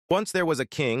Once there was a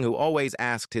king who always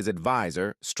asked his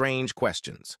advisor strange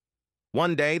questions.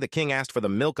 One day, the king asked for the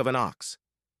milk of an ox.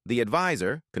 The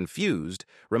advisor, confused,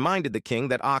 reminded the king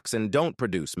that oxen don't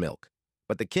produce milk,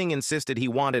 but the king insisted he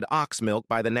wanted ox milk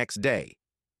by the next day.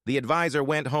 The advisor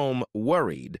went home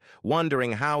worried,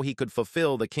 wondering how he could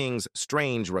fulfill the king's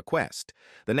strange request.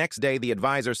 The next day, the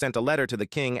advisor sent a letter to the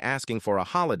king asking for a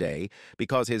holiday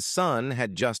because his son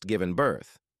had just given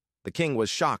birth. The king was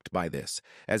shocked by this,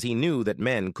 as he knew that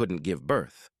men couldn't give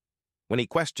birth. When he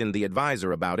questioned the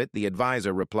advisor about it, the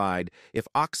advisor replied, "If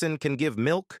oxen can give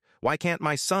milk, why can't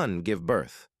my son give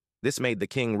birth?" This made the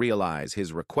king realize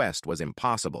his request was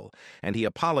impossible, and he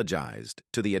apologized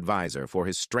to the advisor for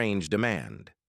his strange demand.